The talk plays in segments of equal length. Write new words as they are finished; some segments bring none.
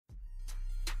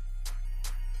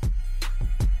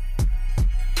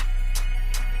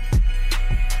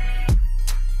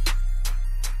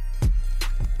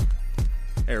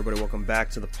everybody. Welcome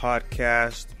back to the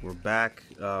podcast. We're back.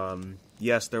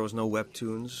 Yes, there was no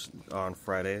Webtoons on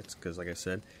Friday. It's because, like I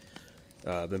said,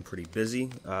 I've been pretty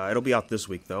busy. It'll be out this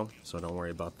week, though, so don't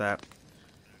worry about that.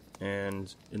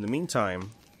 And in the meantime,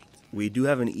 we do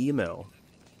have an email,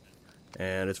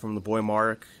 and it's from the boy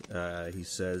Mark. He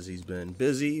says he's been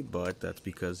busy, but that's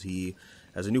because he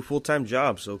has a new full-time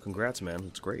job, so congrats, man.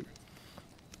 It's great.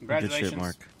 Congratulations. Good shit,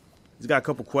 Mark. He's got a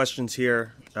couple questions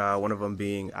here, one of them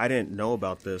being, I didn't know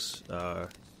about this,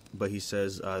 but he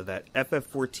says that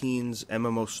FF14's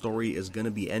MMO story is going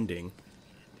to be ending.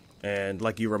 And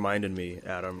like you reminded me,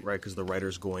 Adam, right, because the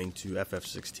writer's going to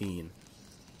FF16.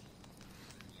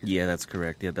 Yeah, that's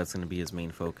correct. Yeah, that's going to be his main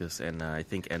focus, and I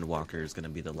think Endwalker is going to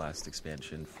be the last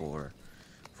expansion for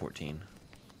 14.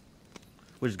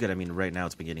 Which is good. I mean, right now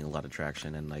it's been getting a lot of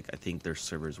traction, and like I think their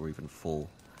servers were even full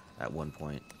at one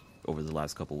point over the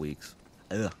last couple weeks.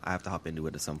 I have to hop into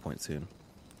it at some point soon.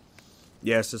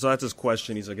 Yes, so that's his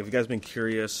question. He's like, have you guys been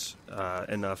curious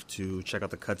enough to check out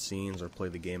the cutscenes or play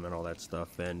the game and all that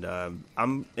stuff? And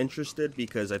I'm interested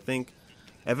because I think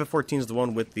FF14 is the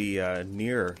one with the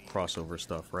Nier crossover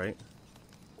stuff, right?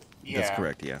 Yeah. That's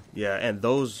correct, yeah. Yeah, and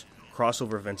those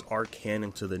crossover events are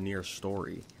canon to the Nier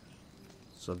story.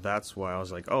 So that's why I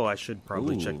was like, oh, I should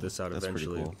probably check this out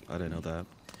eventually. That's pretty cool. I didn't know that.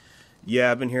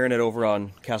 Yeah, I've been hearing it over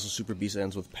on Castle Super Beast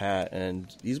Ends with Pat, and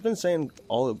he's been saying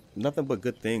nothing but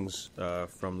good things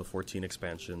from the 14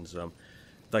 expansions.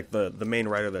 Like the main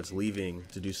writer that's leaving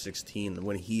to do 16,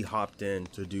 when he hopped in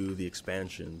to do the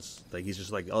expansions, like he's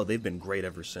just like, oh, they've been great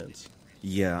ever since.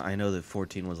 Yeah, I know that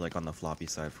 14 was like on the floppy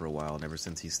side for a while, and ever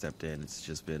since he stepped in, it's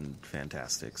just been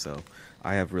fantastic. So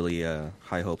I have really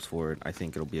high hopes for it. I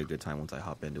think it'll be a good time once I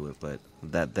hop into it, but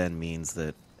that then means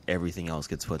that everything else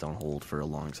gets put on hold for a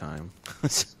long time.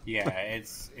 Yeah,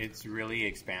 it's really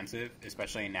expansive,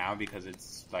 especially now because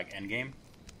it's like endgame.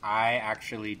 I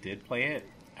actually did play it.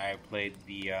 I played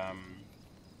the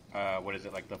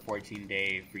like the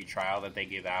 14-day free trial that they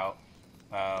give out.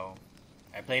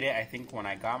 I played it, I think, when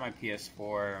I got my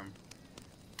PS4.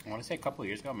 I want to say a couple of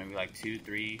years ago, maybe like 2,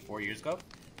 3, 4 years ago.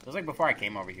 It was like before I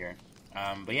came over here.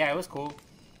 But yeah, it was cool.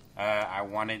 I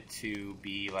wanted to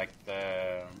be like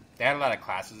they had a lot of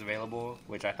classes available,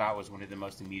 which I thought was one of the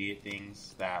most immediate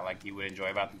things that like you would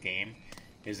enjoy about the game,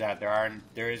 is that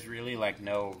there is really like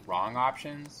no wrong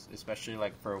options, especially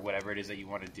like for whatever it is that you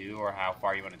want to do or how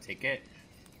far you want to take it.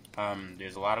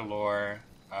 There's a lot of lore,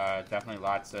 definitely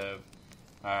lots of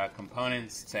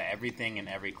components to everything in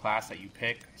every class that you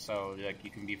pick. So like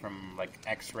you can be from like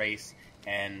X race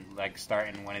and like start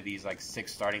in one of these like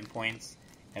 6 starting points,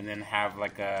 and then have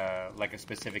like a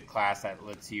specific class that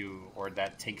lets you, or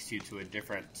that takes you to a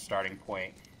different starting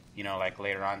point, you know, like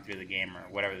later on through the game or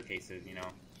whatever the case is, you know.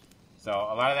 So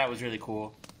a lot of that was really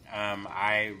cool.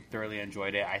 I thoroughly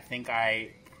enjoyed it. I think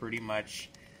I pretty much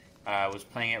was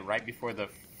playing it right before the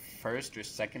first or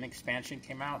second expansion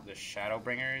came out, the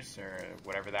Shadowbringers or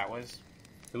whatever that was.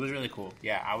 It was really cool.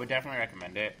 Yeah, I would definitely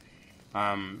recommend it.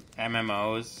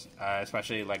 MMOs,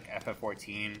 especially like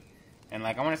FF14, and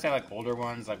like I want to say like older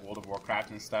ones like World of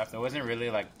Warcraft and stuff, that wasn't really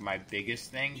like my biggest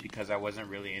thing because I wasn't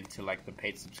really into like the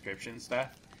paid subscription stuff.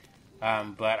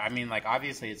 But I mean, like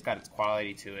obviously it's got its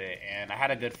quality to it, and I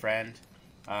had a good friend,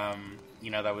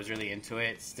 that was really into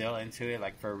it, still into it,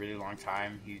 like for a really long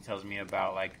time. He tells me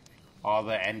about like all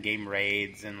the end game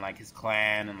raids and like his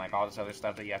clan and like all this other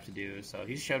stuff that you have to do. So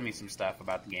he showed me some stuff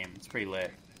about the game. It's pretty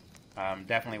lit.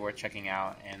 Definitely worth checking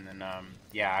out. And then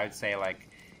I would say like,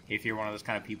 if you're one of those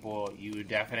kind of people, you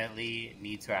definitely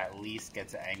need to at least get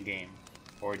to endgame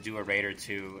or do a raid or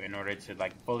 2 in order to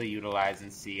like fully utilize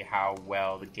and see how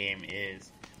well the game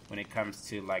is when it comes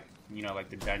to like, you know, like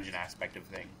the dungeon aspect of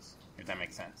things, if that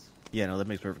makes sense. Yeah, no, that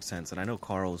makes perfect sense. And I know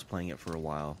Carl was playing it for a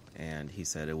while, and he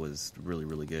said it was really,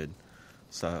 really good.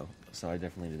 So I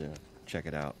definitely need to check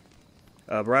it out.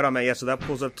 Right on, man. Yeah, so that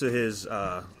pulls up to his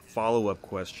follow-up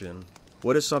question.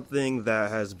 What is something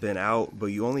that has been out, but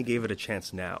you only gave it a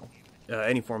chance now?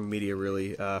 Any form of media,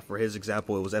 really. For his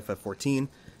example, it was FF14.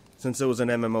 Since it was an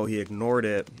MMO, he ignored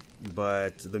it,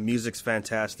 but the music's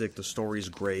fantastic, the story's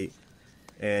great,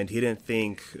 and he didn't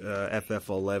think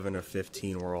FF11 or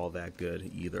 15 were all that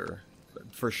good either.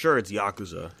 For sure, it's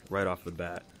Yakuza right off the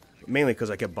bat. Mainly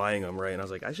because I kept buying them, right? And I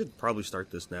was like, I should probably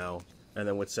start this now. And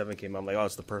then when 7 came out, I'm like, oh,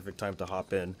 it's the perfect time to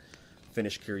hop in,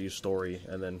 finish Kiryu's story,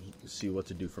 and then see what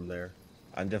to do from there.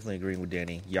 I'm definitely agreeing with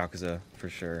Danny. Yakuza, for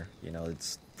sure. You know,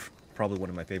 it's probably one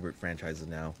of my favorite franchises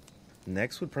now.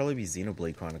 Next would probably be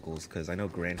Xenoblade Chronicles, because I know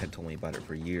Grant had told me about it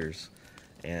for years,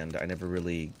 and I never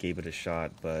really gave it a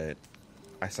shot, but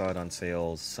I saw it on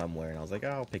sale somewhere, and I was like, oh,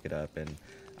 I'll pick it up. And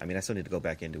I mean, I still need to go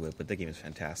back into it, but the game is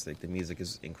fantastic. The music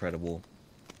is incredible.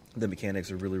 The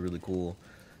mechanics are really, really cool.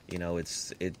 You know, it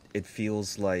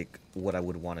feels like what I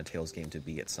would want a Tales game to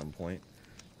be at some point.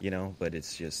 You know, but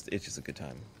it's just a good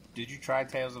time. Did you try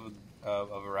Tales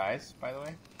of Arise, by the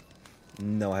way?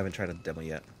 No, I haven't tried a demo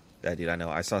yet. I know.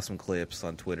 I saw some clips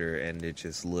on Twitter, and it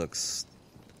just looks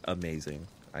amazing.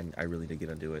 I really did get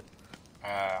into it.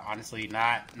 Honestly,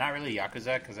 not really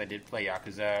Yakuza, because I did play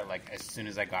Yakuza like as soon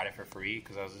as I got it for free,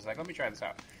 because I was just like, let me try this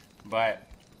out. But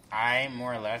I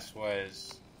more or less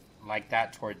was like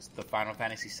that towards the Final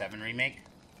Fantasy VII remake.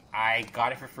 I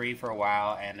got it for free for a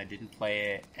while, and I didn't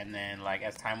play it. And then, like,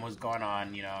 as time was going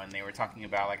on, you know, and they were talking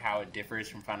about like how it differs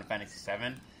from Final Fantasy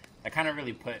VII, that kind of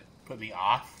really put me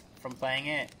off from playing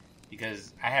it,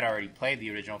 because I had already played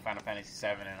the original Final Fantasy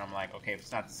VII, and I'm like, okay, if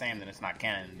it's not the same, then it's not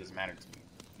canon. It doesn't matter to me.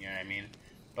 You know what I mean?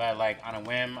 But, like, on a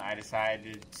whim, I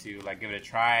decided to, like, give it a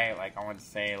try, like, I want to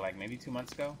say, like, maybe 2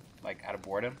 months ago, like, out of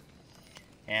boredom.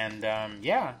 And,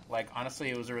 yeah, like, honestly,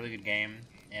 it was a really good game,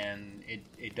 and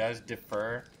it does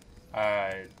differ,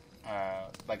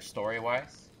 like,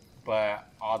 story-wise. But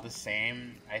all the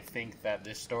same, I think that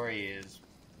this story is,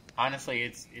 honestly,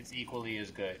 it's equally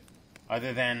as good.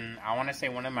 Other than, I want to say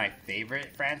one of my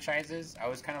favorite franchises, I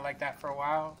was kind of like that for a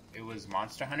while, it was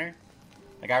Monster Hunter.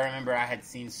 Like, I remember I had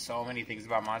seen so many things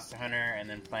about Monster Hunter, and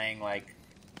then playing, like,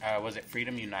 was it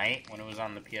Freedom Unite when it was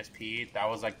on the PSP? That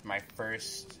was, like, my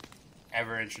first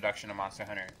ever introduction to Monster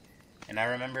Hunter. And I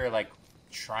remember, like,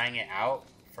 trying it out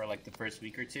for, like, the first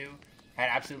week or two. I had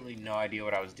absolutely no idea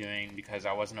what I was doing, because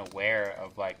I wasn't aware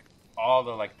of, like, all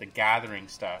the, like, the gathering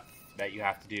stuff that you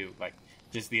have to do. Like,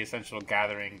 just the essential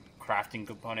gathering, crafting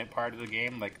component part of the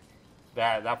game. Like,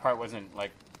 that part wasn't,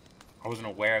 like, I wasn't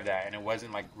aware of that, and it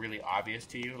wasn't, like, really obvious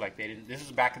to you. Like, this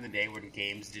was back in the day when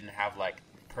games didn't have, like,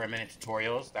 permanent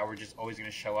tutorials that were just always going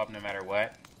to show up no matter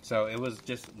what. So it was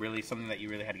just really something that you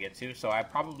really had to get to. So I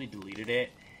probably deleted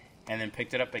it and then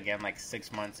picked it up again, like,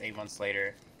 6 months, 8 months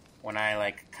later, when I,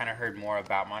 like, kind of heard more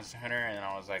about Monster Hunter, and then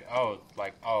I was like, oh,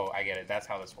 I get it. That's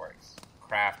how this works.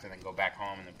 Craft and then go back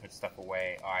home and then put stuff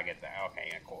away. Oh, I get that. Okay,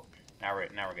 yeah, cool. Now we're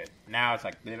good. Now it's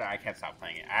like, I can't stop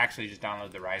playing it. I actually just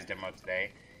downloaded the Rise demo today,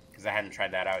 because I hadn't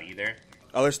tried that out either.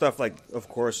 Other stuff, like, of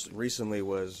course, recently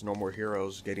was No More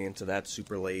Heroes, getting into that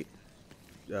super late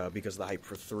because of the hype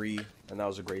for 3, and that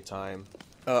was a great time.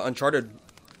 Uncharted,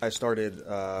 I started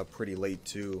pretty late,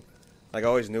 too. Like, I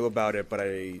always knew about it, but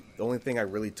the only thing I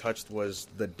really touched was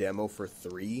the demo for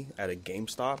 3 at a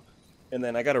GameStop. And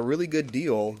then I got a really good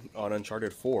deal on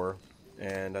Uncharted 4,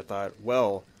 and I thought,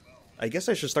 well, I guess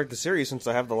I should start the series since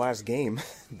I have the last game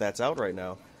that's out right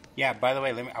now. Yeah, by the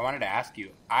way, I wanted to ask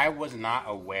you, I was not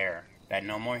aware that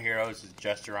No More Heroes is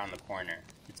just around the corner.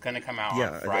 It's going to come out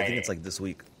on Friday. I think it's like this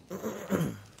week.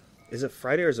 Is it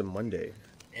Friday or is it Monday?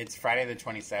 It's Friday the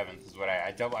 27th is what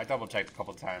I double-checked a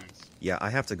couple times. Yeah, I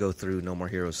have to go through No More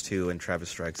Heroes 2 and Travis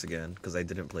Strikes Again, because I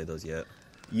didn't play those yet.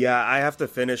 Yeah, I have to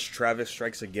finish Travis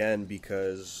Strikes Again,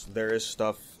 because there is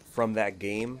stuff from that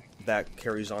game that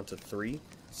carries on to 3.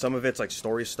 Some of it's like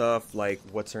story stuff, like,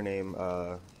 what's her name?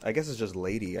 I guess it's just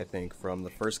Lady, I think, from the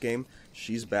first game.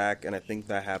 She's back, and I think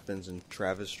that happens in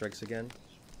Travis Strikes Again.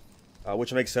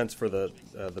 Which makes sense for the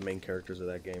main characters of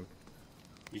that game.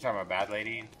 You talking about Bad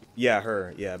Lady? Yeah,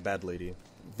 her. Yeah, Bad Lady.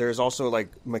 There's also, like,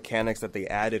 mechanics that they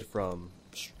added from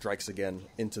Strikes Again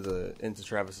into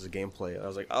Travis's gameplay. I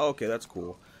was like, oh, okay, that's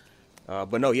cool.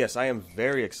 But no, yes, I am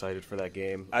very excited for that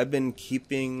game. I've been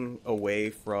keeping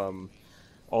away from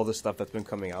all the stuff that's been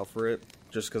coming out for it,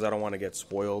 just because I don't want to get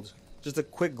spoiled. Just a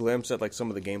quick glimpse at, like, some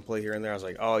of the gameplay here and there. I was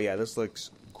like, oh yeah, this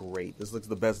looks great. This looks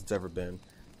the best it's ever been.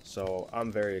 So I'm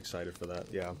very excited for that,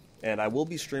 yeah. And I will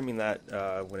be streaming that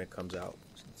when it comes out.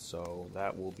 So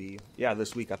that will be, yeah,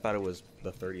 this week. I thought it was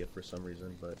the 30th for some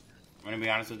reason, but I'm going to be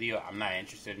honest with you, I'm not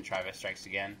interested in Travis Strikes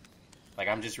Again. Like,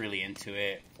 I'm just really into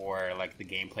it for, like, the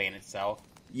gameplay in itself.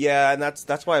 Yeah, and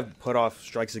that's why I've put off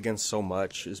Strikes Again so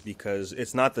much, is because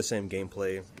it's not the same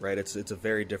gameplay, right? It's a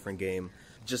very different game.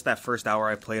 Just that first hour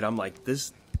I played, I'm like,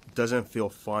 this doesn't feel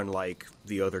fun like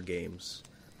the other games.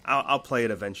 I'll play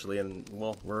it eventually, and,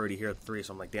 well, we're already here at 3,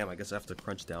 so I'm like, damn, I guess I have to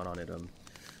crunch down on it.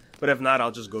 But if not,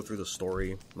 I'll just go through the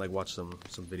story, like, watch some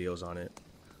videos on it.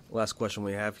 Last question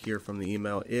we have here from the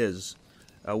email is,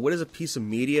 what is a piece of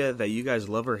media that you guys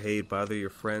love or hate, by either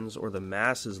your friends or the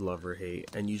masses love or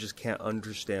hate, and you just can't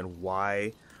understand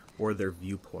why or their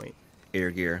viewpoint?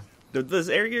 Air Gear. Does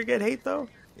Air Gear get hate, though?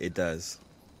 It does.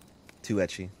 Too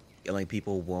ecchi. Like,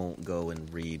 people won't go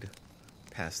and read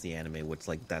past the anime, which,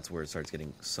 like, that's where it starts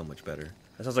getting so much better.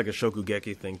 That sounds like a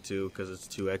Shokugeki thing, too, because it's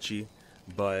too ecchi.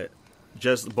 But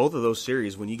just both of those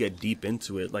series, when you get deep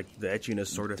into it, like, the etchiness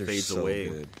sort of They're fades so away.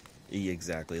 Good.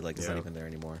 Exactly, like it's not even there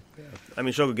anymore. I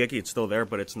mean, Shokugeki, it's still there,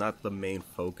 but it's not the main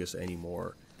focus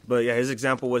anymore. But yeah, his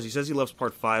example was, he says he loves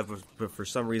part 5, but for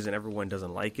some reason everyone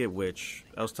doesn't like it, which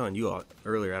I was telling you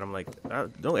earlier, Adam, like,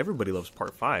 no, everybody loves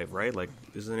part 5, right? Like,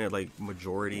 isn't it like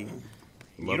majority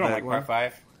You don't like part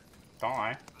 5? Don't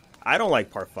lie. I don't like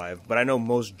part 5, but I know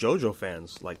most JoJo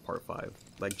fans like part 5.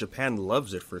 Like, Japan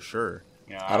loves it for sure.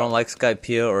 You know, I don't like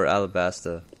Skypiea or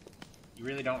Alabasta. You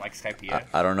really don't like Skypiea?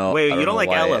 I don't know. Wait, I you don't know like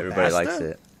why Alabasta? everybody likes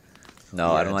it.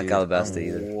 No, I don't like Alabasta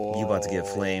either. You about to get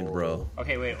flamed, bro.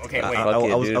 Okay, wait.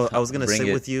 I was gonna Bring say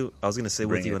it. with you. I was gonna say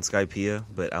with Bring you it. in Skypiea,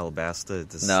 but Alabasta.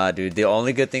 This... Nah, dude. The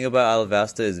only good thing about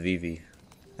Alabasta is Vivi,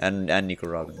 and Nico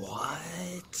Robin.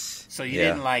 What? So you Yeah.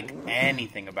 didn't like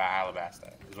anything about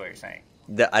Alabasta, is what you're saying?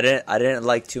 I didn't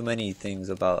like too many things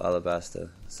about Alabasta.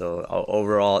 So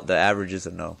overall, the average is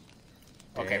a no.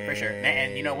 Okay, for sure.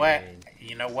 And you know what?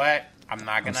 I'm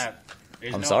not gonna.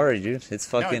 I'm sorry, dude. It's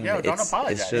fucking. No, don't it's,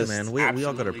 apologize. It's just, Man, we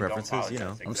all got our Absolutely don't preferences, you know.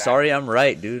 apologize. I'm sorry. I'm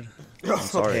right, dude. I'm Hey,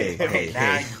 sorry. Okay,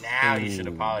 hey. now you should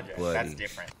Ooh, apologize. That's buddy.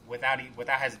 different. Without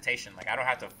hesitation. Like, I don't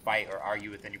have to fight or argue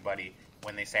with anybody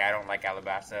when they say I don't like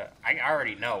Alabasta. I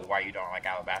already know why you don't like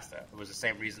Alabasta. It was the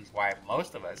same reasons why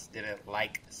most of us didn't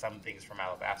like some things from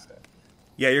Alabasta.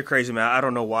 Yeah, you're crazy, man. I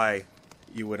don't know why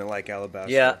you wouldn't like Alabasta.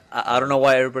 Yeah, I don't know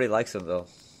why everybody likes him though.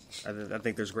 I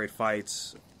think there's great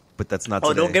fights. But that's not. Oh,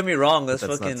 today. don't get me wrong. That's But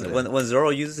that's not fucking today. when Zoro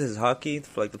uses his hockey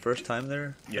for like the first time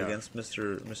there Yeah. against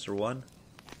Mr. One.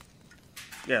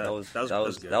 Yeah, That was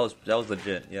good. that was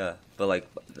legit. Yeah, but like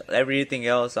everything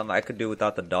else, I could do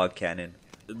without the dog cannon.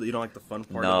 You don't like the fun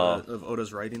part No. of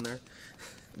Oda's writing there?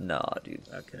 No, dude.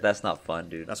 Okay. That's not fun,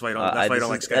 dude. That's why you don't. That's why you don't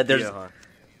like there's- Skypiea, huh?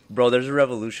 Bro, there's a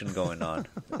revolution going on.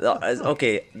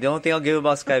 Okay, the only thing I'll give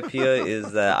about Skypiea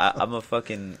is that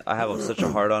I have such a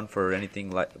hard on for anything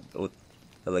like with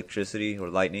electricity or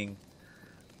lightning.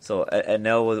 So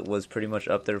Enel was pretty much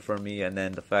up there for me, and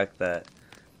then the fact that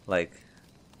like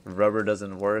rubber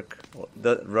doesn't work,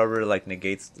 the rubber like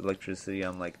negates electricity.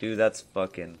 I'm like, dude, this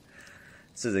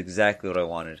is exactly what I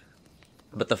wanted.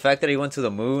 But the fact that he went to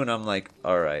the moon, I'm like,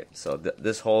 all right. So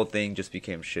this whole thing just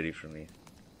became shitty for me.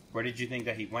 Where did you think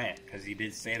that he went? Because he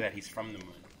did say that he's from the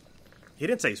moon. He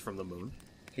didn't say he's from the moon.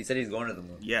 He said he's going to the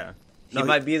moon. Yeah, He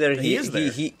might be there. He is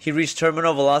there. He reached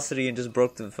terminal velocity and just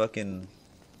broke the fucking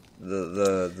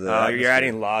the. You're atmosphere.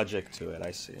 adding logic to it.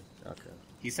 I see. Okay.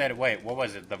 He said, wait, what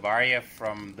was it? The Varia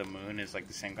from the moon is like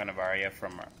the same kind of Varia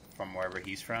from wherever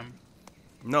he's from?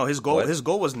 No, his goal. What? His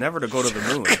goal was never to go to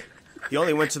the moon. He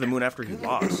only went to the moon after he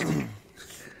lost.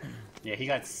 Yeah, he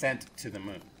got sent to the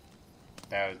moon.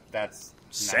 That's not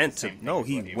Sent the to? same thing No, as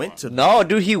he what went wants. to. No,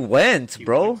 dude, he went, He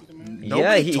bro. went to the moon?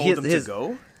 Nobody Yeah, told him to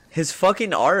go. His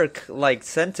fucking arc like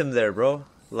sent him there, bro.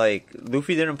 Like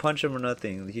Luffy didn't punch him or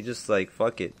nothing. He just like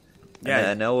fuck it. Yeah.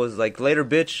 And Enel was like later,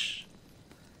 bitch.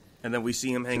 And then we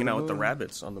see him hanging the out with the moon.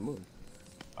 rabbits on the moon.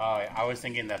 I was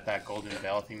thinking that golden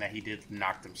bell thing that he did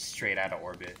knocked him straight out of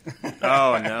orbit.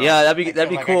 Oh no. Yeah, that'd be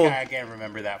Like, cool. I can't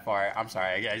remember that far. I'm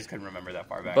sorry, I just couldn't remember that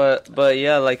far back. But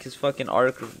yeah, like his fucking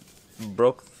arc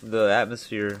broke the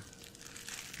atmosphere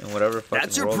and whatever fucking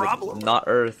That's your world, problem? not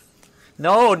Earth.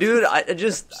 No, dude, I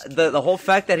just the whole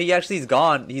fact that he actually is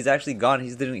gone. He's actually gone.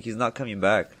 He's not coming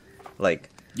back.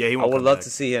 Like Yeah, he I won't would come love back. to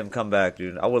see him come back,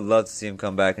 dude. I would love to see him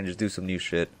come back and just do some new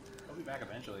shit. He'll be back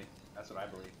eventually. That's what I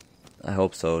believe. I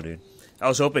hope so, dude. I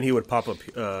was hoping he would pop up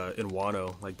in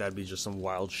Wano. Like, that'd be just some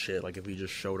wild shit. Like, if he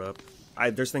just showed up.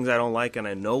 There's things I don't like, and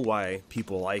I know why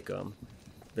people like them.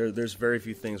 There's very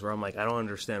few things where I'm like, I don't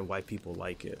understand why people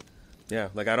like it. Yeah,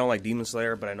 like, I don't like Demon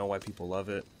Slayer, but I know why people love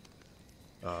it.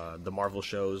 The Marvel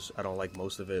shows, I don't like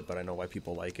most of it, but I know why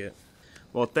people like it.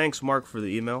 Well, thanks, Mark, for the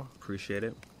email. Appreciate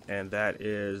it. And that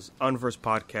is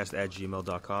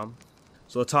unversedpodcast@gmail.com.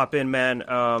 So let's hop in,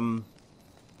 man.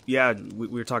 Yeah, we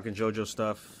were talking JoJo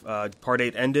stuff. Part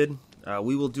 8 ended.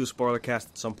 We will do a spoiler cast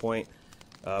at some point,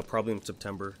 probably in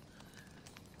September.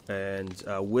 And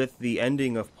with the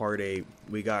ending of Part 8,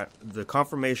 we got the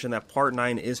confirmation that Part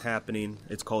 9 is happening.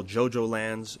 It's called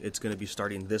Jojolands. It's going to be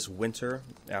starting this winter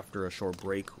after a short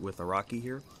break with Araki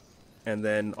here. And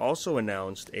then also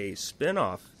announced a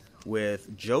spin-off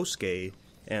with Josuke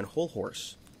and Whole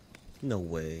Horse. No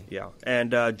way. Yeah,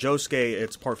 and Josuke,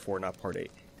 it's Part 4, not Part 8.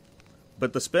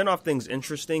 But the spin-off thing's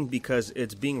interesting because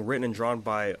it's being written and drawn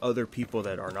by other people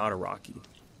that are not Araki.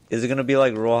 Is it gonna be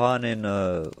like Rohan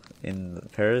in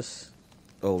Paris?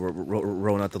 Oh,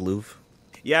 rowing out the Louvre.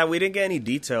 Yeah, we didn't get any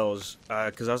details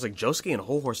because I was like, Josuke and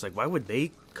Whole Horse, like, why would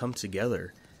they come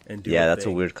together and do? Yeah, a that's a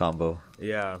thing? weird combo.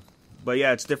 Yeah, but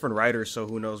yeah, it's different writers, so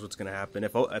who knows what's gonna happen?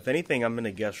 If anything, I'm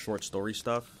gonna guess short story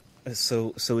stuff.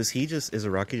 So is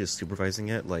Araki just supervising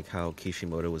it, like how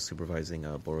Kishimoto was supervising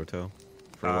Boruto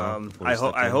for a while? before he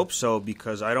stepped I in? hope so,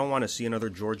 because I don't want to see another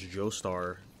George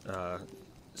Joestar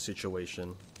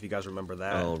situation. If you guys remember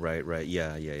that, Oh, right,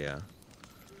 yeah.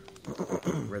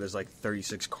 where there's like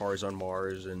 36 cars on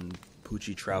Mars and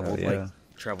Poochie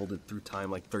traveled it through time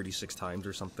like 36 times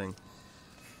or something.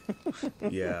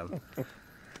 Yeah,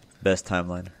 Best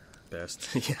timeline. best.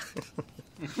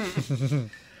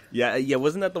 Yeah,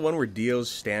 Wasn't that the one where Dio's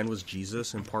stand was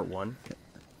Jesus in part 1?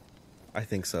 I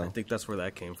think so. I think that's where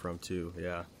that came from too.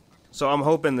 Yeah. So I'm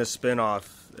hoping the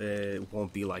spin-off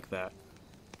won't be like that.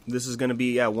 This is going to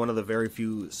be one of the very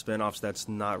few spin-offs that's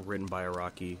not written by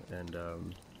Araki, and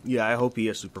I hope he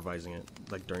is supervising it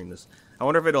like during this. I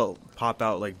wonder if it'll pop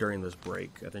out like during this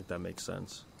break. I think that makes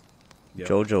sense. Yeah.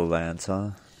 Jojolion,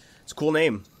 huh? It's a cool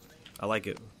name. I like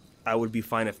it. I would be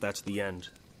fine if that's the end.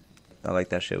 I like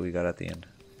that shit we got at the end.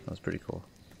 That was pretty cool.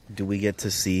 Do we get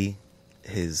to see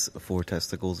his 4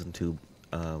 testicles and 2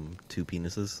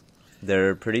 penises?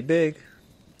 They're pretty big.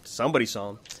 Somebody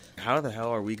saw him. How the hell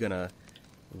are we gonna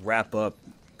wrap up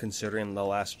considering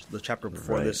the chapter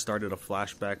before Right. this started a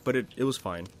flashback? But it was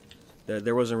fine.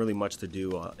 There wasn't really much to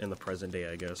do in the present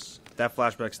day, I guess. That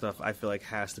flashback stuff, I feel like,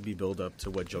 has to be built up to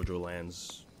what JoJo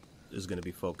Lands is going to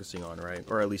be focusing on, right?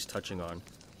 Or at least touching on.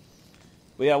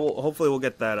 But yeah, hopefully we'll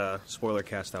get that spoiler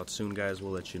cast out soon, guys.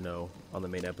 We'll let you know on the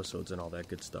main episodes and all that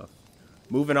good stuff.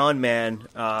 Moving on, man.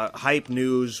 Hype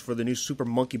news for the new Super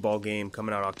Monkey Ball game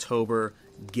coming out October.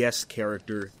 Guest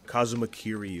character Kazuma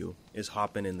Kiryu is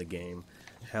hopping in the game.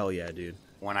 Hell yeah, dude.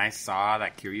 When I saw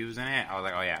that Kiryu was in it, I was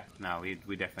like, oh yeah, no, we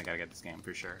definitely gotta get this game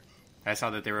for sure. I saw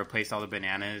that they replaced all the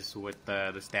bananas with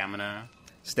the stamina.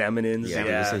 Staminins. Yeah,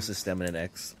 Yeah, this is Stamina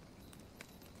X.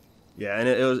 yeah, and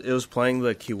it was playing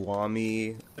the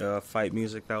Kiwami fight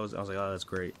music. I was like, oh, that's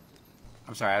great.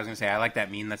 I'm sorry, I was gonna say I like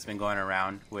that meme that's been going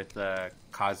around with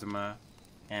Kazuma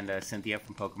and Cynthia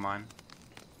from Pokemon.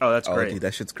 Oh, that's Oh, great. dude,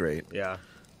 that shit's great. Yeah.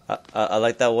 I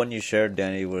like that one you shared,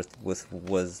 Danny, with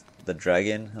was the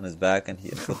dragon on his back, and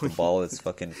with the ball, it's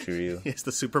fucking Kiryu. It's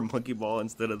the Super Monkey Ball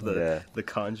instead of Yeah. the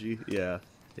kanji. Yeah.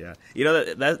 You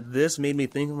know that this made me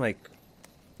think, like,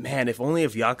 man, if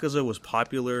Yakuza was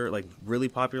popular, like really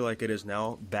popular like it is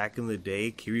now, back in the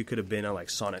day, Kiryu could have been on like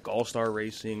Sonic All-Star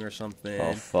Racing or something.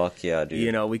 Oh fuck yeah, dude!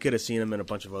 You know, we could have seen him in a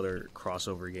bunch of other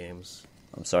crossover games.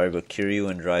 I'm sorry, but Kiryu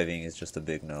and Driving is just a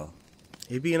big no,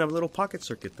 He'd be in a little pocket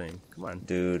circuit thing. Come on.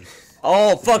 dude.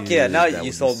 Oh fuck yeah! Dude, Now that you would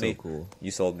be sold so me. cool.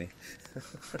 You sold me.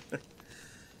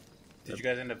 Did you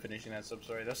guys end up finishing that sub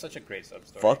story? That's such a great sub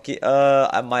story. Fuck yeah!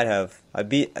 I might have.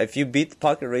 If you beat the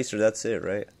Pocket Racer, that's it,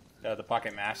 right? The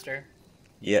Pocket Master.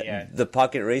 Yeah, Yeah. the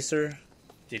Pocket Racer.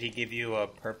 Did he give you a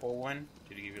purple one?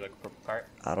 Did he give you like a purple cart?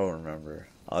 I don't remember.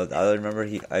 I remember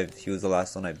he was the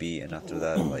last one I beat, and after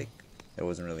that, like, there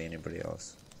wasn't really anybody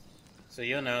else. So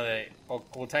you'll know that.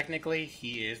 Well, technically,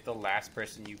 he is the last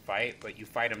person you fight, but you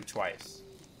fight him twice.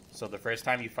 So the first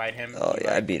time you fight him, Oh he,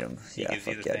 yeah, I like, beat him. he Yeah, gives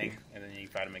you fuck the yeah, thing, dude. and then you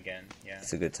fight him again. Yeah.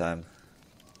 It's a good time.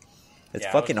 It's Yeah,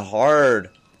 I fucking was- hard,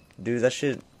 dude. That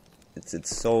shit. It's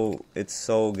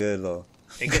so good though.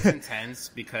 It gets intense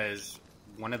because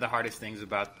one of the hardest things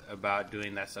about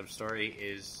doing that sub story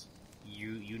is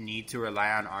you need to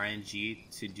rely on RNG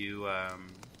to do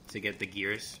to get the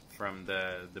gears from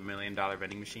the $1 million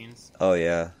vending machines. Oh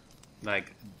yeah.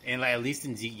 Like, and like, at least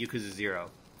in Yakuza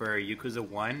 0. For Yakuza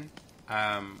 1,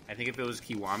 I think if it was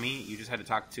Kiwami, you just had to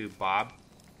talk to Bob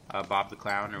the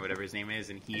Clown or whatever his name is,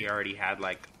 and he already had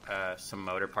like some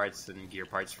motor parts and gear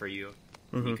parts for you.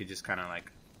 Mm-hmm. You could just kind of like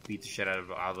beat the shit out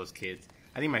of all those kids.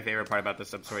 I think my favorite part about the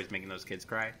sub story is making those kids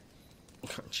cry.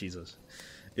 Jesus.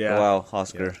 Yeah. Wow,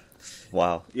 Oscar.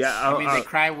 Wow. Yeah. I mean, they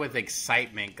cry with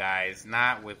excitement, guys,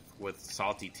 not with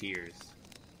salty tears.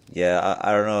 Yeah,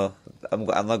 I don't know.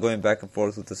 I'm not going back and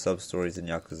forth with the sub stories in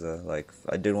Yakuza. Like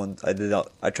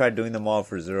I tried doing them all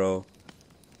for 0,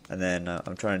 and then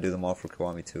I'm trying to do them all for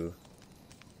Kiwami 2.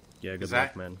 Yeah. Good Is luck,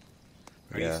 that- man.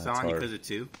 Are Yeah, you still it's on hard. Yakuza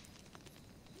 2?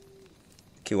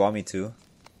 Kiwami 2.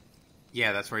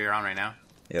 Yeah, that's where you're on right now.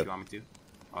 Yep. You want me to?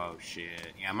 Oh shit!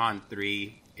 Yeah, I'm on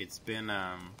 3. It's been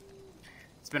a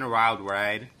wild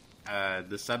ride.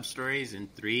 The sub stories in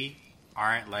 3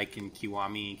 aren't like in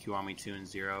Kiwami 2, and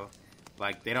 0.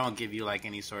 Like, they don't give you like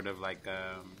any sort of like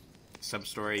sub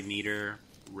story meter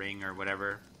ring or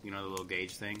whatever. You know, the little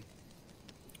gauge thing.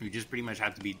 You just pretty much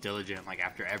have to be diligent. Like,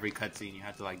 after every cutscene, you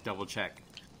have to like double check,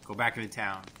 go back into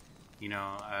town. You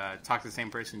know, talk to the same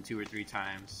person 2 or 3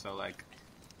 times. So like,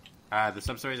 the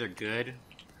sub stories are good.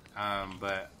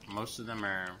 But most of them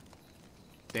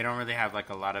they don't really have like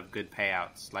a lot of good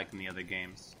payouts like in the other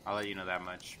games. I'll let you know that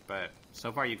much. But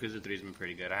so far, Yakuza 3 has been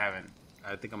pretty good. I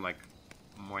I think I'm like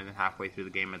more than halfway through the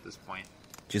game at this point.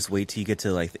 Just wait till you get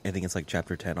to like I think it's like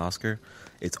chapter 10, Oscar.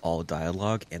 It's all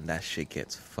dialogue, and that shit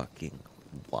gets fucking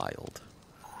wild.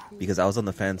 Because I was on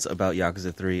the fence about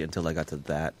Yakuza 3 until I got to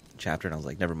that chapter, and I was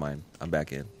like, never mind, I'm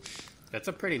back in. That's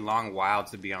a pretty long while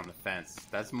to be on the fence.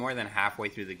 That's more than halfway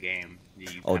through the game.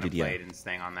 You played and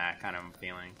staying on that kind of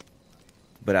feeling.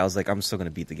 But I was like, I'm still going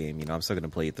to beat the game, I'm still going to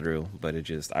play it through. But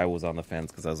I was on the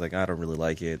fence because I was like, I don't really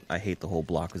like it. I hate the whole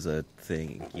Blockaza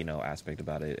thing, aspect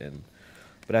about it.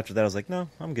 But after that, I was like, no,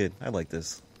 I'm good. I like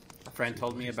this. A friend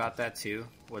told me about that too,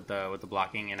 with the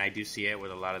blocking, and I do see it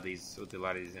with a lot of these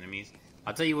enemies.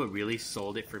 I'll tell you what really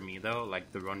sold it for me though.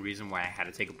 Like the one reason why I had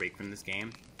to take a break from this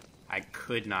game, I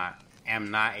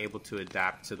am not able to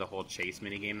adapt to the whole chase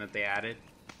minigame that they added.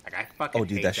 Like I fucking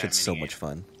hate that shit's so much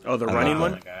fun. Oh, the running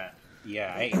one.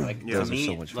 Yeah, those are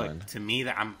so much fun. To me,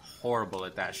 that I'm horrible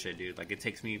at that shit, dude. Like it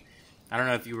takes me. I don't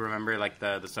know if you remember like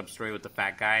the sub story with the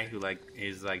fat guy who like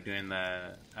is like doing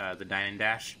the dine and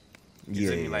dash.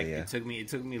 It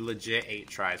took me legit 8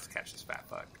 tries to catch this fat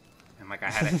fuck, and like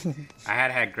I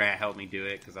had Grant help me do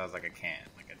it because I was like I can't.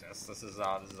 Like this is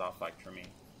all fucked for me.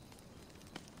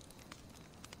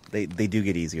 They do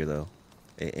get easier though.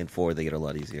 In 4, they get a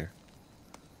lot easier.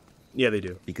 Yeah, they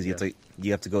do. Because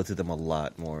you have to go through them a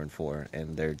lot more in 4,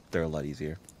 and they're a lot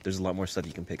easier. There's a lot more stuff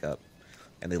you can pick up,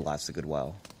 and they last a good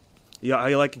while. Yeah, how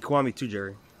you like Kiwami too,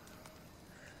 Jerry?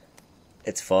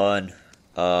 It's fun.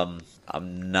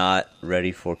 I'm not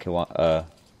ready for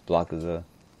Blockaza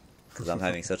because I'm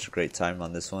having such a great time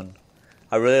on this one.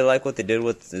 I really like what they did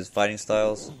with his fighting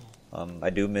styles. I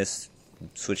do miss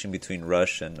switching between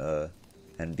Rush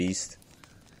and Beast,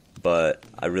 but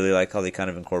I really like how they kind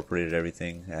of incorporated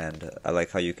everything, and I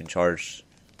like how you can charge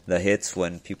the hits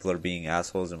when people are being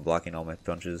assholes and blocking all my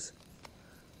punches.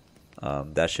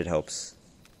 That shit helps,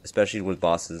 especially with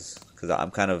bosses, because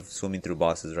I'm kind of swimming through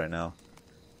bosses right now.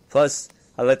 Plus,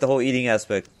 I like the whole eating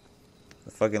aspect. I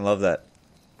fucking love that.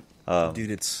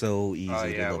 Dude, it's so easy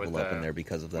to level up in there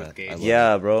because of that.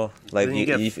 Yeah, bro. Like,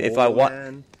 if I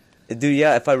want, dude,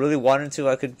 yeah, if I really wanted to,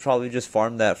 I could probably just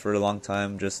farm that for a long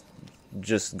time. Just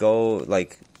go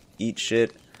like eat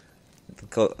shit.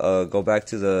 Go back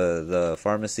to the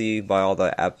pharmacy, buy all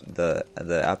the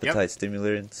appetite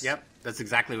stimulants. Yep, that's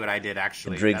exactly what I did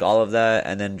actually. Drink all of that,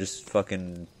 and then just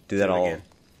fucking do that all. Again.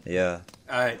 Yeah.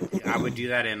 I would do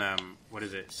that in what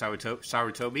is it,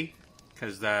 Sarutobi?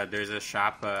 Because there's a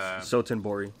shop.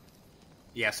 Sotenbori.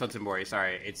 Yeah, Sotenbori.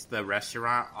 Sorry, it's the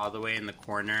restaurant all the way in the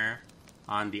corner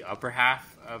on the upper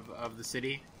half of the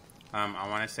city. I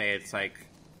want to say it's like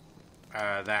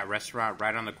that restaurant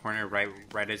right on the corner,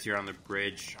 right as you're on the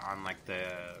bridge on like the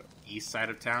east side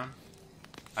of town.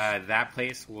 That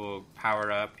place will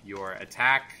power up your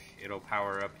attack. It'll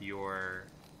power up your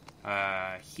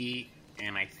heat,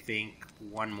 and I think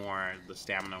one more, the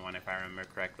stamina one, if I remember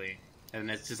correctly. And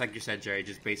it's just like you said, Jerry,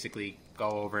 just basically go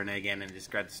over and again and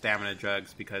just grab the stamina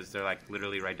drugs because they're like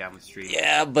literally right down the street.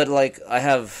 Yeah, but like I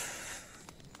have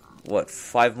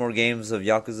 5 more games of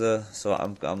Yakuza, so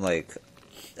I'm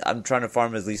trying to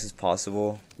farm as least as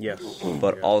possible. Yeah.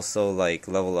 But also like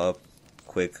level up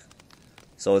quick.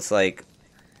 So it's like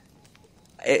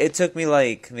it took me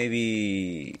like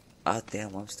maybe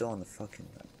damn, I'm still on the fucking.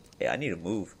 Yeah, I need to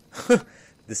move.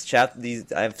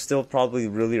 I'm still probably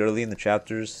really early in the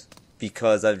chapters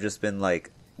because I've just been like,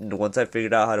 once I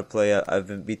figured out how to play, I've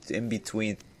been in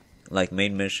between like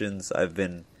main missions. I've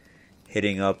been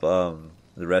hitting up the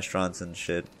restaurants and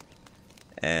shit,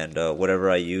 and whatever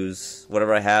I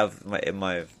have in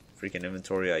my freaking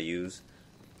inventory, I use.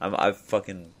 I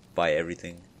fucking buy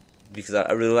everything because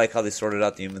I really like how they sorted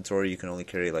out the inventory. You can only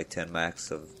carry like 10 max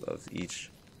of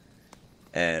each,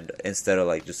 and instead of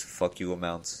like just fuck you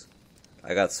amounts.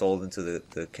 I got sold into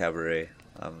the cabaret.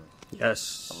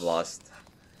 Yes.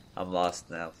 I'm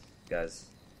lost now, guys.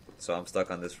 So I'm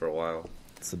stuck on this for a while.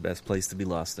 It's the best place to be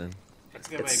lost in. It's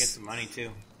a good way to get some money,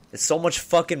 too. It's so much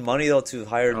fucking money, though, to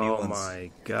hire new ones. Oh, my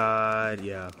God.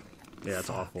 Yeah. Yeah, it's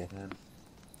awful. Man.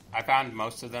 I found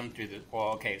most of them through the...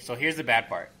 Well, okay, so here's the bad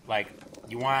part. Like,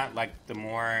 you want, like, the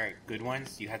more good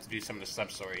ones, you have to do some of the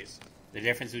sub-stories. The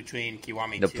difference between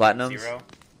Kiwami 2 platinums? and 0...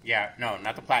 Yeah, no,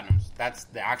 not the platinums. That's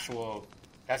the actual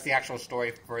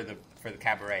story for the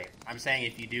cabaret. I'm saying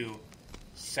if you do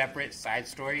separate side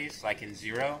stories, like in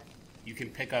 0, you can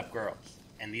pick up girls,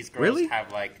 and these girls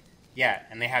have like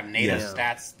and they have native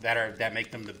stats that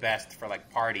make them the best for like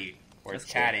party or That's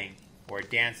chatting or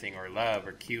dancing or love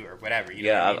or cute or whatever. You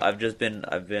know what I mean?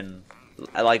 I've been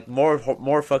I like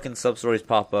more fucking sub stories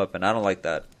pop up, and I don't like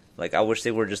that. Like I wish they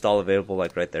were just all available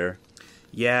like right there.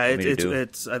 Yeah,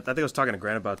 it's. I think I was talking to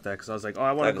Grant about that because I was like,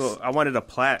 I wanted a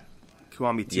plat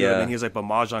Kiwami too. Yeah. And then he was like, but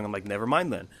Mahjong. I'm like, never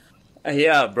mind then.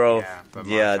 Yeah, bro. Yeah, but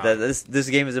Yeah, Mahjong. this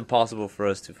game is impossible for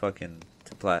us to fucking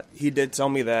to plat. He did tell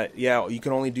me that, yeah, you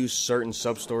can only do certain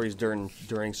sub-stories during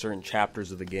certain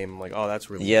chapters of the game. I'm like, oh, that's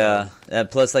really Yeah, cool. and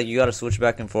plus like you got to switch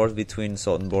back and forth between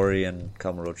Sotenbori and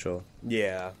Kamurocho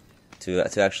Yeah.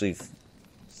 to actually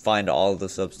find all of the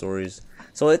sub stories.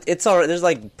 So it's alright. There's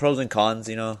like pros and cons,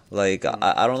 you know. Like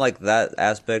I don't like that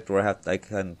aspect where I have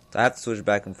to switch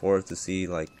back and forth to see,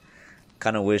 like,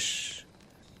 kind of wish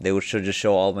they should just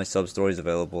show all my sub stories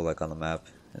available like on the map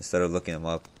instead of looking them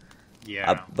up.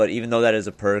 Yeah. But even though that is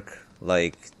a perk,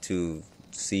 like to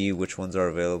see which ones are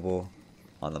available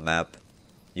on the map,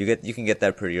 you can get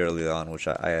that pretty early on, which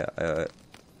I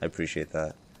appreciate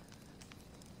that.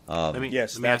 let me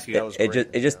yes, let me ask you. that was great.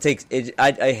 It just takes it.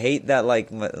 I hate that, like,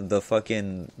 the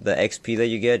XP that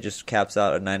you get just caps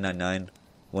out at 999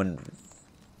 when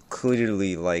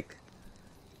clearly, like,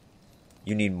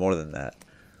 you need more than that.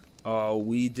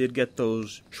 We did get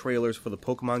those trailers for the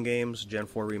Pokemon games, Gen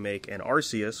 4 Remake, and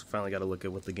Arceus. Finally got to look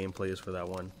at what the gameplay is for that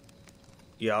one.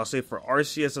 Yeah, I'll say for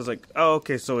Arceus, I was like, oh,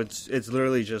 okay, so it's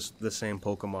literally just the same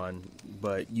Pokemon,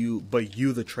 but you,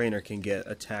 the trainer, can get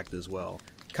attacked as well.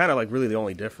 Kind of like really the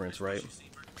only difference, right?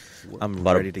 I'm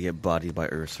About ready to get bodied by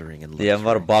Ursaring and Yeah, I'm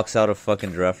about to Luxray. box out a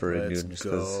fucking Girafarig, Let's dude. just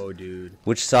 'cause- go, dude.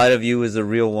 Which side of you is the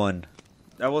real one?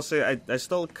 I will say I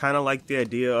still kind of like the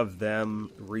idea of them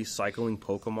recycling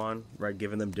Pokemon, right?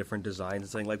 Giving them different designs and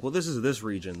saying like, well, this is this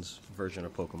region's version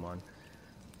of Pokemon,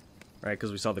 right?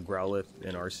 Because we saw the Growlithe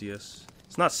in Arceus.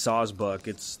 It's not Sawsbuck,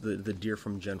 it's the deer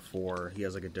from Gen 4. He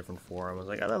has like a different form. I was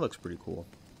like, oh, that looks pretty cool.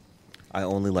 I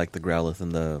only like the Growlithe in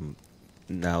the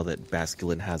now that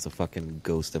Basculin has a fucking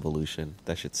ghost evolution.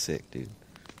 That shit's sick, dude.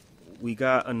 We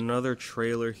got another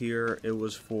trailer here. It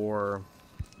was for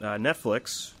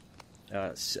Netflix.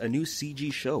 A new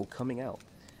CG show coming out.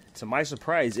 To my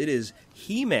surprise, it is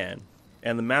He-Man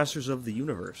and the Masters of the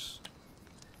Universe.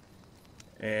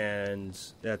 And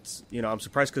that's, I'm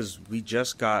surprised because we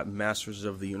just got Masters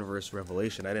of the Universe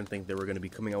Revelation. I didn't think they were going to be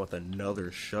coming out with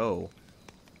another show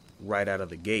right out of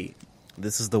the gate.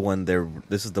 This is the one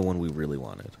we really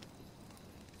wanted.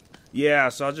 Yeah,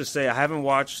 so I'll just say I haven't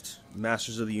watched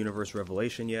Masters of the Universe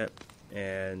Revelation yet,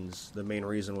 and the main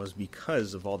reason was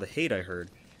because of all the hate I heard.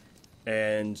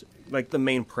 And like the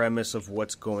main premise of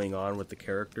what's going on with the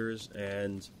characters,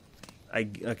 and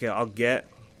I'll get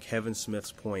Kevin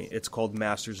Smith's point. It's called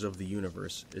Masters of the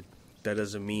Universe. That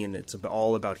doesn't mean it's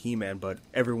all about He-Man, but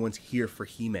everyone's here for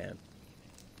He-Man.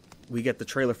 We get the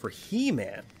trailer for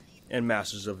He-Man and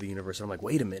Masters of the Universe, and I'm like,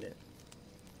 wait a minute.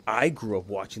 I grew up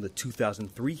watching the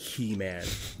 2003 He-Man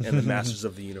and the Masters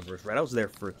of the Universe, right? I was there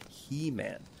for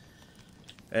He-Man.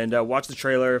 And watch the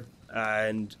trailer,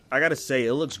 and I gotta say,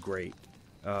 it looks great.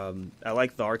 I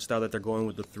like the art style that they're going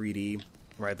with the 3D,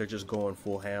 right? They're just going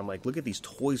full ham. Like, look at these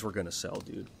toys we're gonna sell,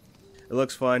 dude. It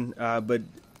looks fun, but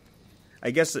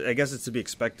I guess it's to be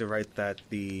expected, right? That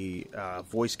the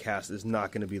voice cast is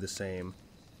not going to be the same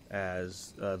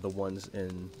as the ones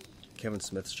in Kevin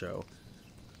Smith's show.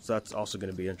 So that's also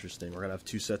going to be interesting. We're going to have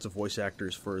two sets of voice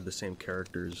actors for the same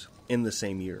characters in the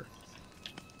same year.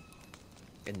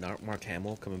 And Mark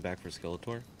Hamill coming back for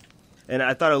Skeletor? And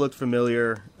I thought it looked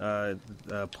familiar.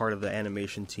 Part of the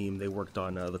animation team, they worked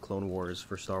on the Clone Wars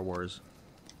for Star Wars.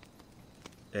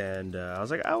 And I was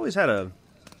like, I always had an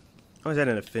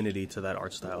affinity to that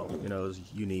art style. It was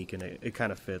unique, and it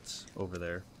kind of fits over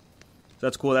there. So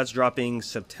that's cool. That's dropping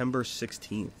September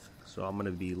 16th. So I'm going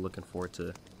to be looking forward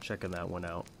to checking that one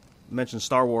out. You mentioned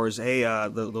Star Wars. Hey,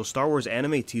 those Star Wars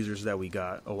anime teasers that we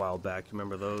got a while back.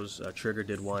 Remember those? Trigger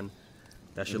did one.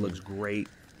 That shit looks great.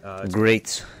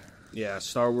 Great. Yeah,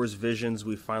 Star Wars Visions.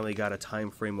 We finally got a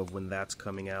time frame of when that's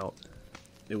coming out.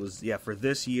 It was, for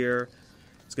this year.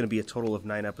 It's going to be a total of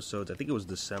 9 episodes. I think it was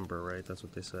December, right? That's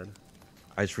what they said.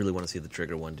 I just really want to see the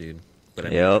Trigger one, dude. But I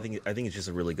Yep. think it's just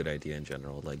a really good idea in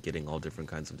general, like getting all different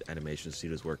kinds of animation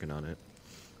studios working on it.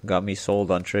 Got me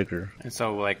sold on Trigger. And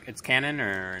so, like, it's canon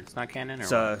or it's not canon? Or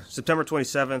It's what? September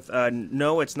 27th.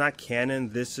 No, it's not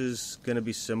canon. This is going to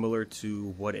be similar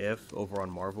to What If over on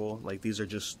Marvel. Like, these are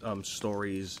just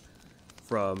stories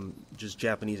from just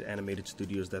Japanese animated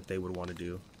studios that they would want to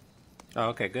do. Oh,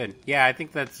 okay, good. Yeah, I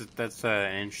think that's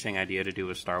an interesting idea to do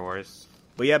with Star Wars.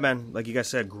 But yeah, man, like you guys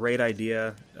said, great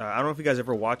idea. I don't know if you guys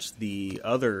ever watched the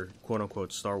other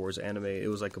quote-unquote Star Wars anime. It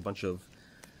was like a bunch of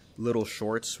little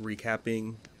shorts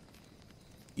recapping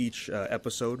each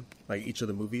episode, like each of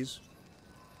the movies.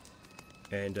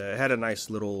 And it had a nice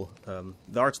little...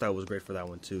 the art style was great for that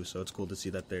one, too, so it's cool to see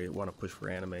that they want to push for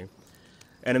anime.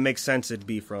 And it makes sense it'd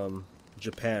be from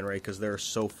Japan, right? Because they're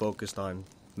so focused on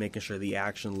making sure the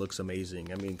action looks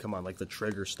amazing. I mean, come on, like the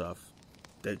Trigger stuff.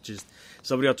 that just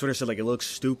somebody on Twitter said like it looks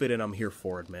stupid, and I'm here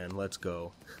for it, man. Let's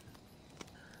go.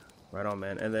 Right on,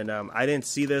 man. And then I didn't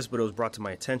see this, but it was brought to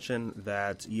my attention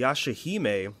that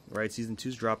Yashahime, right, season 2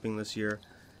 is dropping this year,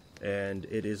 and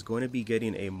it is going to be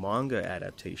getting a manga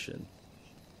adaptation.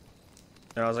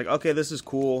 And I was like, okay, this is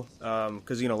cool,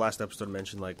 because, last episode I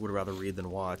mentioned, like, would rather read than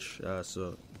watch,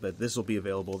 but this will be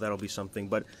available, that'll be something.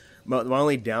 But my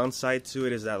only downside to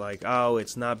it is that, like,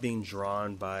 it's not being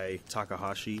drawn by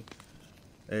Takahashi.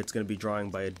 It's going to be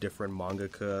drawn by a different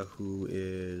mangaka who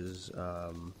is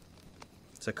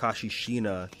Takashi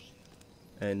Shina,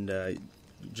 and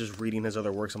just reading his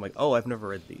other works, I'm like, oh, I've never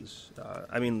read these.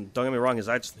 I mean, don't get me wrong, his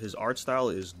art style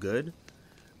is good,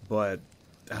 but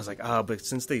I was like, but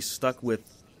since they stuck with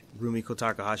Rumiko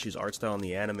Takahashi's art style in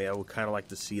the anime, I would kind of like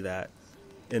to see that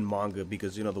in manga,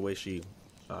 because, the way she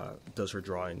does her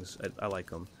drawings, I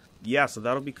like them. Yeah, so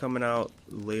that'll be coming out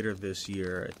later this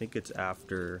year. I think it's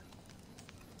after...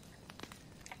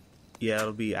 Yeah,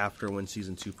 it'll be after when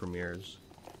Season 2 premieres.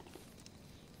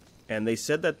 And they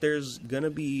said that there's going to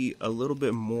be a little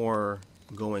bit more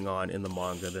going on in the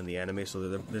manga than the anime, so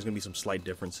there's going to be some slight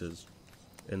differences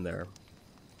in there.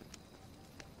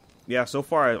 Yeah, so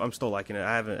far I'm still liking it.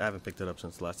 I haven't picked it up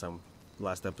since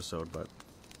last episode, but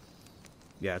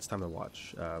yeah, it's time to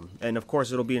watch. And of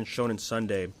course, it'll be in Shonen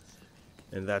Sunday,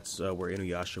 and that's where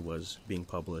Inuyasha was being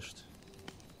published.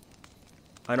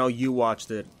 I know you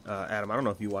watched it, Adam. I don't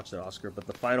know if you watched it, Oscar, but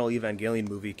the final Evangelion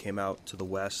movie came out to the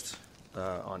West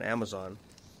on Amazon.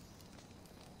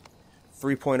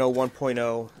 3.0,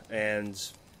 1.0,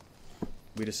 and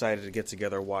we decided to get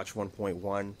together, watch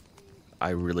 1.1. I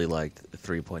really liked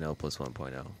 3.0 plus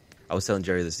 1.0. I was telling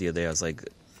Gerry this the other day, I was like,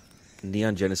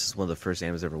 Neon Genesis is one of the first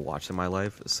animes I've ever watched in my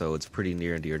life, so it's pretty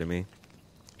near and dear to me.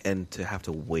 And to have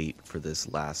to wait for this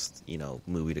last,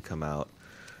 movie to come out,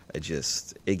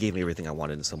 it gave me everything I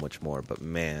wanted and so much more. But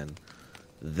man,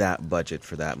 that budget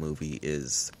for that movie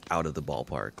is out of the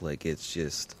ballpark. Like, it's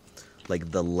just, like,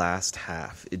 the last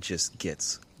half, it just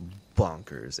gets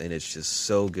bonkers, and it's just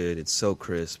so good, it's so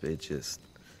crisp, it's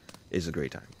a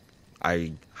great time.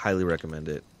 I highly recommend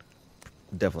it.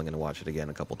 Definitely going to watch it again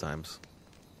a couple times.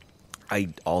 I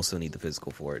also need the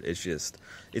physical for it.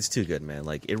 It's too good, man.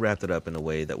 Like, it wrapped it up in a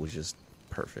way that was just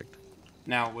perfect.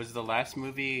 Now, was the last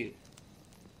movie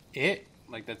it?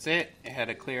 Like, that's it? It had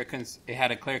a clear,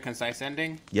 concise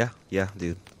ending? Yeah,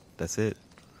 dude. That's it.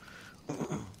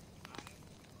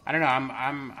 I don't know.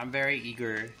 I'm very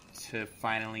eager to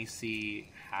finally see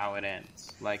how it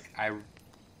ends. Like,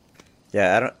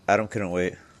 Adam couldn't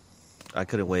wait. I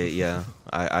couldn't wait. Yeah,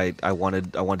 I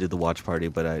wanted to do the watch party,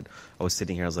 but I was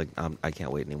sitting here. I was like, I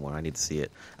can't wait anymore. I need to see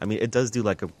it. I mean, it does do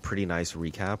like a pretty nice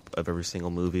recap of every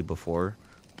single movie before.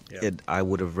 Yeah. I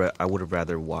would have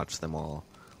rather watched them all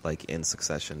like in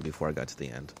succession before I got to the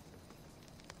end.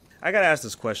 I gotta ask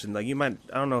this question. Like, I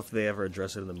don't know if they ever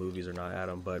address it in the movies or not,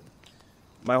 Adam, but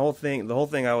the whole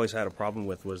thing I always had a problem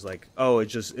with was like,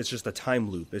 it's just a time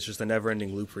loop. It's just a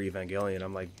never-ending loop for Evangelion.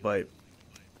 I'm like, but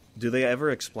do they ever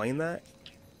explain that?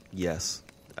 Yes.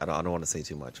 I don't want to say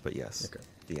too much, but yes. Okay.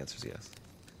 The answer is yes.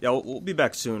 Yeah, we'll be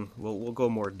back soon. We'll go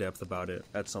more in depth about it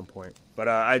at some point. But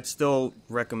I'd still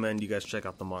recommend you guys check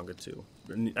out the manga too.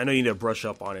 I know you need to brush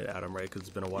up on it, Adam, right? Because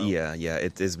it's been a while. Yeah,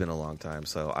 it's been a long time.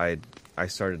 So I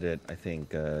started it, I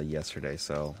think, yesterday.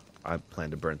 So I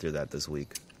plan to burn through that this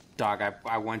week. Dog,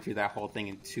 I went through that whole thing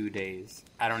in 2 days.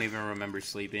 I don't even remember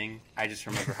sleeping. I just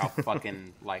remember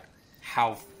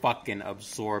how fucking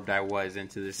absorbed I was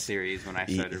into this series when I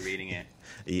started reading it.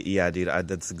 Yeah, dude,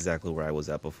 that's exactly where I was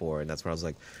at before, and that's where I was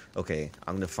like, okay,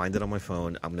 I'm gonna find it on my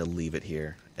phone, I'm gonna leave it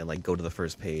here, and like go to the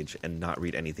first page and not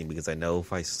read anything, because I know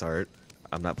if I start,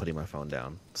 I'm not putting my phone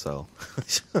down. So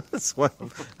that's why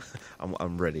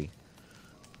I'm ready.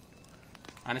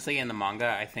 Honestly, in the manga,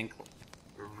 I think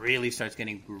really starts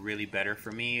getting really better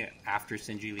for me after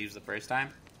Shinji leaves the first time.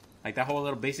 Like, that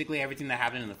whole basically everything that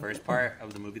happened in the first part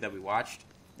of the movie that we watched,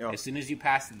 as soon as you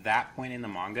pass that point in the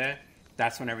manga,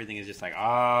 that's when everything is just like,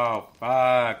 oh,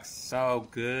 fuck, so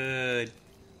good.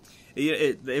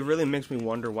 It really makes me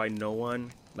wonder why no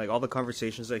one, like, all the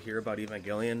conversations I hear about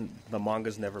Evangelion, the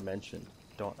manga's never mentioned.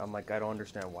 I'm like, I don't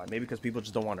understand why. Maybe because people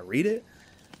just don't want to read it?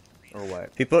 Or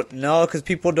what? Because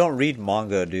people don't read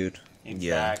manga, dude.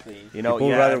 Exactly. Yeah. People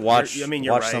would rather watch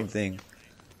right. something.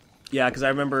 Yeah, because I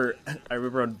remember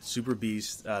on Super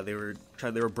Beast, they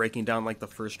were breaking down like the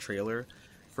first trailer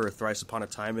for Thrice Upon a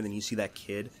Time, and then you see that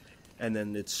kid, and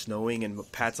then it's snowing, and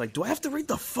Pat's like, "Do I have to read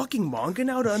the fucking manga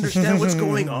now to understand what's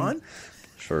going on?"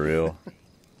 For real.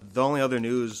 The only other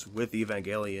news with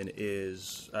Evangelion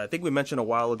is, I think we mentioned a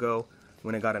while ago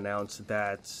when it got announced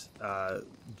that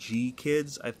G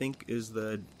Kids, I think, is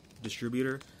the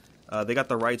distributor. They got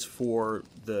the rights for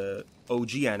the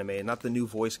OG anime, not the new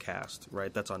voice cast,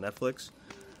 right? That's on Netflix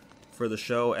for the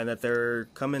show, and that they're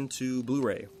coming to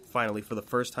Blu-ray finally for the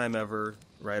first time ever,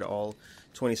 right? All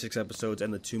 26 episodes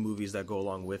and the 2 movies that go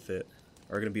along with it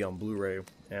are going to be on Blu-ray.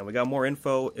 And we got more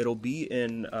info. It'll be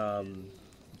in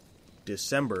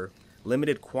December,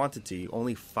 limited quantity,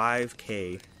 only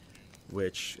 5K,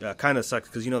 which kind of sucks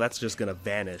because that's just going to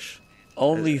vanish.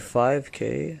 Only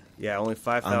 5K? Yeah, only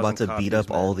 5,000. I'm about to beat up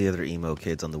man. all the other emo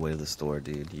kids on the way to the store,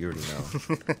 dude. You already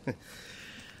know.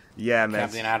 Yeah, man.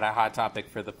 Captain had a hot topic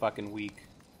for the fucking week.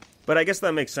 But I guess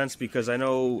that makes sense because I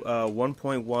know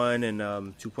 1.1 and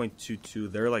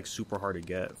 2.22, they're like super hard to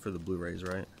get for the Blu-rays,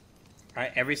 right?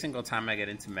 Every single time I get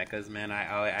into mechas, man,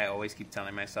 I always keep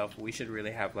telling myself we should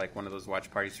really have like one of those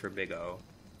watch parties for Big O.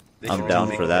 I'm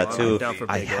down for that too. I'm down for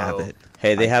I Big have O. it.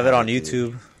 Hey, they have it on dude.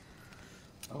 YouTube.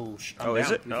 Oh,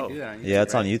 is it? We can do that on YouTube, Yeah,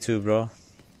 it's on right? YouTube, bro.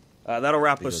 That'll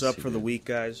wrap Big us O up for the CD. week,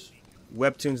 guys.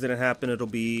 Webtoons didn't happen. It'll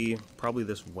be probably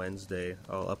this Wednesday.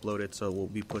 I'll upload it, so we'll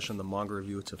be pushing the manga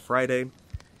review to Friday.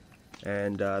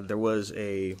 And there was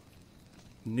a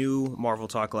new Marvel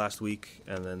talk last week,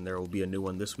 and then there will be a new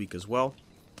one this week as well.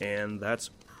 And that's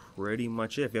pretty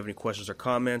much it. If you have any questions or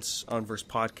comments,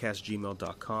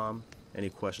 unversepodcast@gmail.com. Any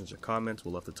questions or comments,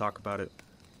 we'll love to talk about it.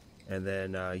 And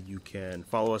then you can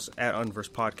follow us at Unverse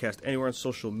Podcast anywhere on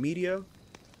social media.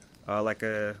 Like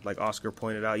Oscar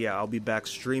pointed out, yeah, I'll be back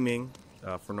streaming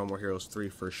for No More Heroes 3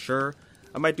 for sure.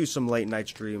 I might do some late night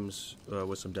streams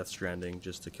with some Death Stranding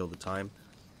just to kill the time.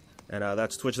 And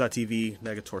that's twitch.tv,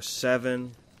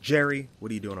 Negator7. Gerry,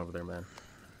 what are you doing over there, man?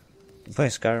 I'm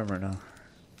playing Skyrim right now.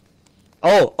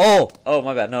 Oh,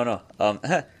 my bad. No. All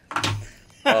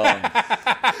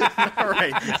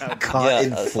right. Caught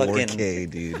in Yeah, 4K,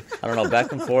 dude. I don't know,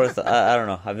 back and forth. I don't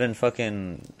know. I've been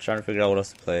fucking trying to figure out what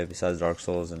else to play besides Dark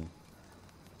Souls and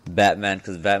Batman,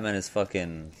 because Batman is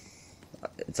fucking.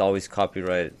 It's always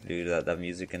copyright, dude. That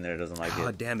music in there doesn't like Oh,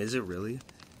 it. damn, is it really?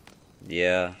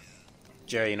 Yeah.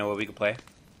 Jerry, you know what we could play?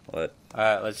 What?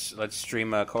 Let's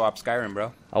stream co-op Skyrim,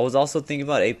 bro. I was also thinking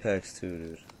about Apex too,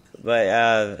 dude.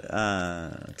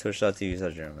 But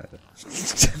Twitch.tv/Jeremy.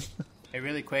 Hey,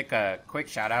 really quick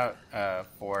shout out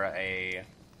for a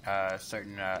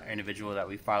certain individual that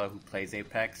we follow who plays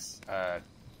Apex.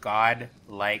 God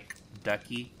like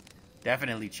Ducky.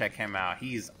 Definitely check him out.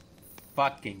 He's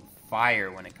fucking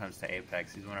fire when it comes to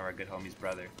Apex. He's one of our good homies,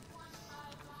 brother.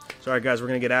 Sorry, guys, we're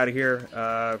going to get out of here.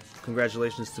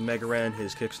 Congratulations to Mega Ran.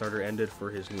 His Kickstarter ended for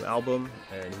his new album,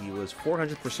 and he was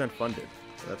 400% funded.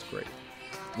 So that's great.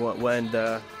 We'll end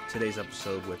today's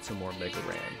episode with some more Mega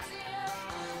Ran.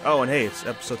 Oh, and hey, it's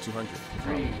episode 200.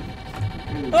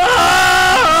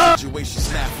 Situation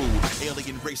snafu,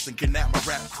 alien racing, kidnap my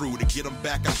rap crew. To get them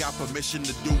back, I got permission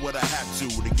to do what I have to.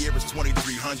 The year is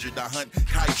 2300, I hunt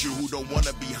kaiju who don't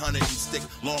wanna be hunted and stick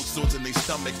long swords in their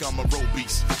stomach. I'm a road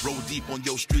beast, roll deep on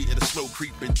your street at a slow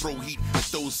creep and throw heat at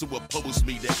those who oppose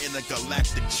me. The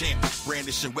intergalactic champ,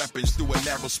 brandishing weapons through a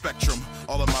narrow spectrum.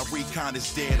 All of my recon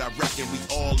is dead, I reckon we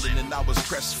all in. And I was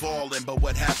crestfallen, but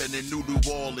what happened in New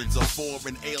Orleans? A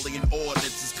foreign alien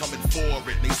ordinance is coming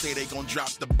forward. They say they gon' drop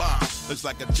the bomb. Looks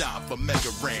like a job for Mega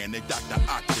Ran and Dr.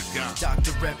 Octagon.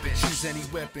 Dr. Reppin, choose any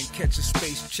weapon, catch a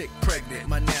space chick pregnant.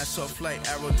 My NASA flight,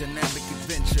 aerodynamic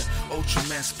adventure.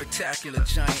 Ultraman spectacular,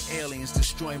 giant aliens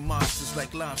destroying monsters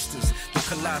like lobsters. The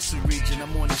colossal region,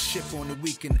 I'm on a ship on the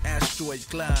weekend, asteroid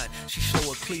glide. She show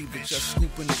her cleavage, just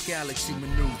scooping the galaxy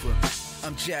maneuver.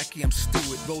 I'm Jackie, I'm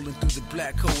Stewart, rolling through the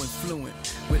black hole influent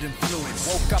with influence.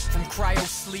 Woke up from cryo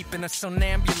sleep in a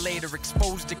somnambulator,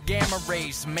 exposed to gamma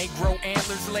rays, may grow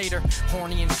antlers later.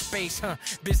 Horny in space, huh?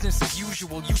 Business as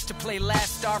usual. Used to play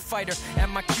Last Starfighter at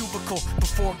my cubicle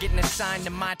before getting assigned to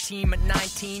my team at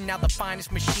 19. Now the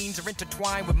finest machines are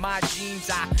intertwined with my genes.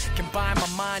 I combine my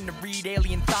mind to read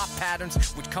alien thought patterns,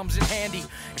 which comes in handy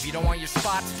if you don't want your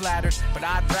spots flattered. But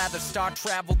I'd rather star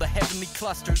travel the heavenly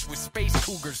clusters with space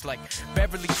cougars like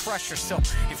Beverly Crusher. So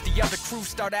if the other crew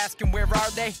start asking where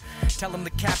are they, tell them the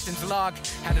captain's log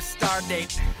had a star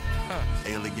date.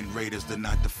 Alien raiders, they're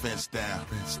not defense down.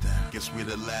 Guess we're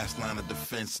the last line of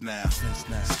defense now.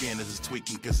 Scanners is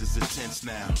tweaking cause it's intense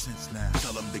now.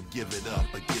 Tell them to give it up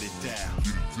or get it down.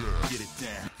 Get it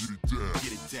down.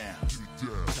 Get it down.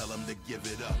 Tell them to give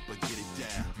it up or get it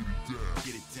down.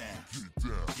 Get it down.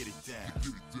 Get it down.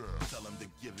 Tell them to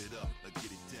give it up or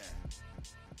get it down.